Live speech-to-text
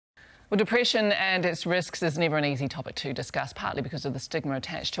Well, depression and its risks is never an easy topic to discuss, partly because of the stigma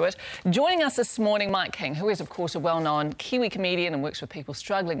attached to it. Joining us this morning, Mike King, who is, of course, a well-known Kiwi comedian and works with people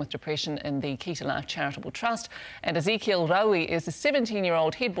struggling with depression in the Key to Life Charitable Trust. And Ezekiel Raui is a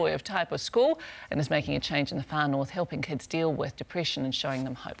 17-year-old head boy of Taipa School and is making a change in the far north, helping kids deal with depression and showing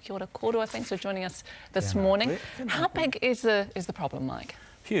them hope. Kia ora kōrua, thanks for joining us this morning. How big is the problem, Mike?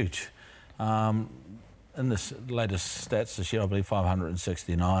 Huge. In this latest stats this year, I believe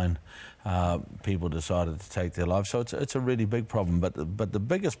 569 people decided to take their lives. So it's a really big problem. But the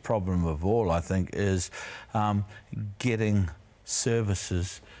biggest problem of all, I think, is getting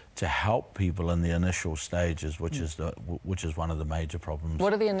services to help people in the initial stages, which is one of the major problems.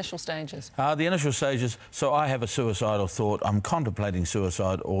 What are the initial stages? The initial stages, so I have a suicidal thought. I'm contemplating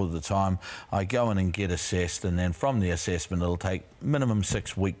suicide all the time. I go in and get assessed, and then from the assessment, it'll take minimum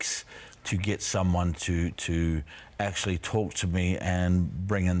 6 weeks to get someone to actually talk to me and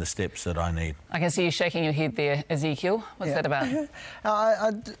bring in the steps that I need. I can see you shaking your head there, Ezekiel. What's that about?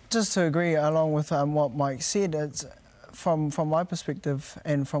 Just to agree along with what Mike said, it's from my perspective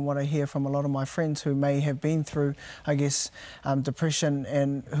and from what I hear from a lot of my friends who may have been through, I guess, depression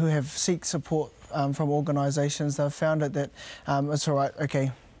and who have sought support from organisations, they've found it that it's all right,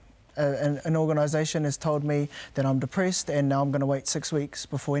 okay, an organisation has told me that I'm depressed and now I'm going to wait 6 weeks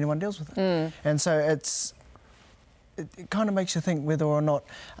before anyone deals with it. And so it kind of makes you think whether or not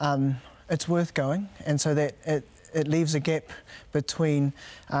it's worth going, and so that it leaves a gap between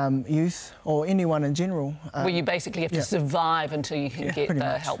youth or anyone in general. Well, you basically have to survive until you can get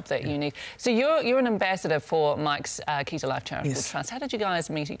the help that you need. So you're an ambassador for Mike's Key to Life Charitable Trust. How did you guys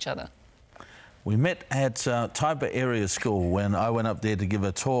meet each other? We met at Taipa Area School when I went up there to give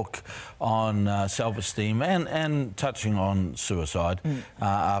a talk on self-esteem and touching on suicide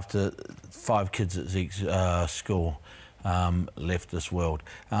after 5 kids at Zeke's school left this world.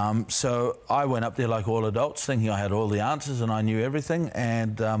 So I went up there like all adults, thinking I had all the answers and I knew everything,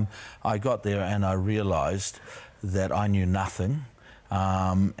 and I got there and I realised that I knew nothing.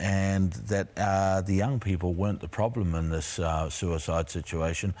 And that the young people weren't the problem in this suicide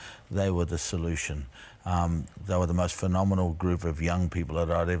situation, they were the solution. They were the most phenomenal group of young people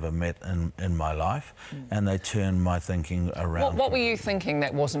that I'd ever met in my life, and they turned my thinking around. What were you thinking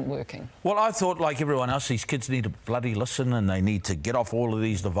that wasn't working? Well, I thought, like everyone else, these kids need to bloody listen, and they need to get off all of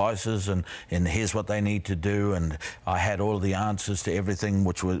these devices, and here's what they need to do, and I had all the answers to everything,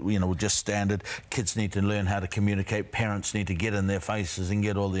 which were, just standard. Kids need to learn how to communicate, parents need to get in their faces and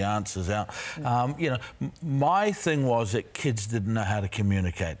get all the answers out. My thing was that kids didn't know how to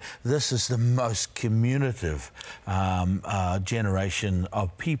communicate. This is the most communicative generation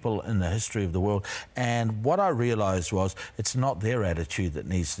of people in the history of the world, and what I realised was it's not their attitude that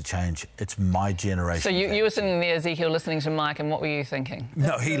needs to change, it's my generation. So you were sitting there, Ezekiel, listening to Mike, and what were you thinking?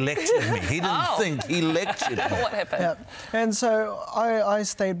 No, he lectured me. He didn't think, he lectured me. What happened? Yeah. And so I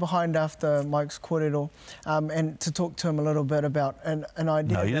stayed behind after Mike's kōrero and to talk to him a little bit about an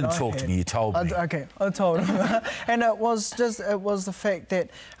idea. No, you didn't talk to me, you told me. Okay, I told him. And it was the fact that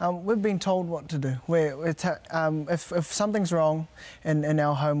we've been told what to do. If something's wrong in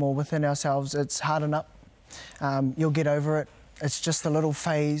our home or within ourselves, it's harden up, you'll get over it, it's just a little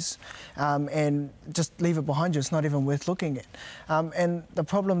phase, and just leave it behind you, it's not even worth looking at. And the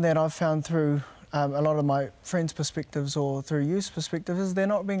problem that I've found through a lot of my friends' perspectives or through youth's perspective is they're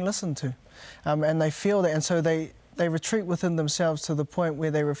not being listened to, and they feel that, and so they retreat within themselves to the point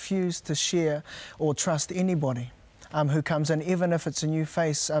where they refuse to share or trust anybody who comes in, even if it's a new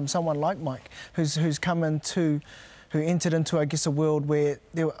face, someone like Mike, who entered into, I guess, a world where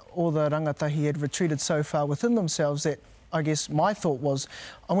all the rangatahi had retreated so far within themselves that, I guess, my thought was,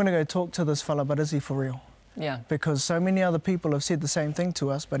 I'm going to go talk to this fella, but is he for real? Yeah. Because so many other people have said the same thing to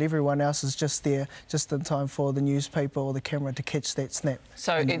us, but everyone else is just there, just in time for the newspaper or the camera to catch that snap.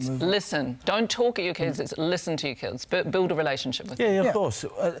 So it's listen. Don't talk at your kids, it's listen to your kids. Build a relationship with them. Yeah, of course.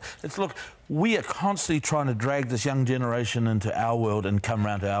 Look, we are constantly trying to drag this young generation into our world and come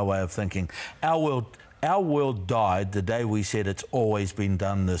round to our way of thinking. Our world died the day we said it's always been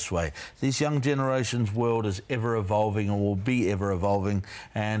done this way. This young generation's world is ever evolving and will be ever evolving,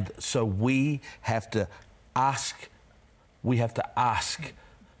 and so we have to ask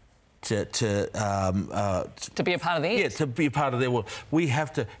to be a part of theirs. Yeah, to be a part of their world. We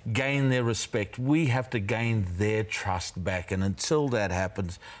have to gain their respect. We have to gain their trust back, and until that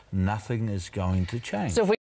happens, nothing is going to change. So if we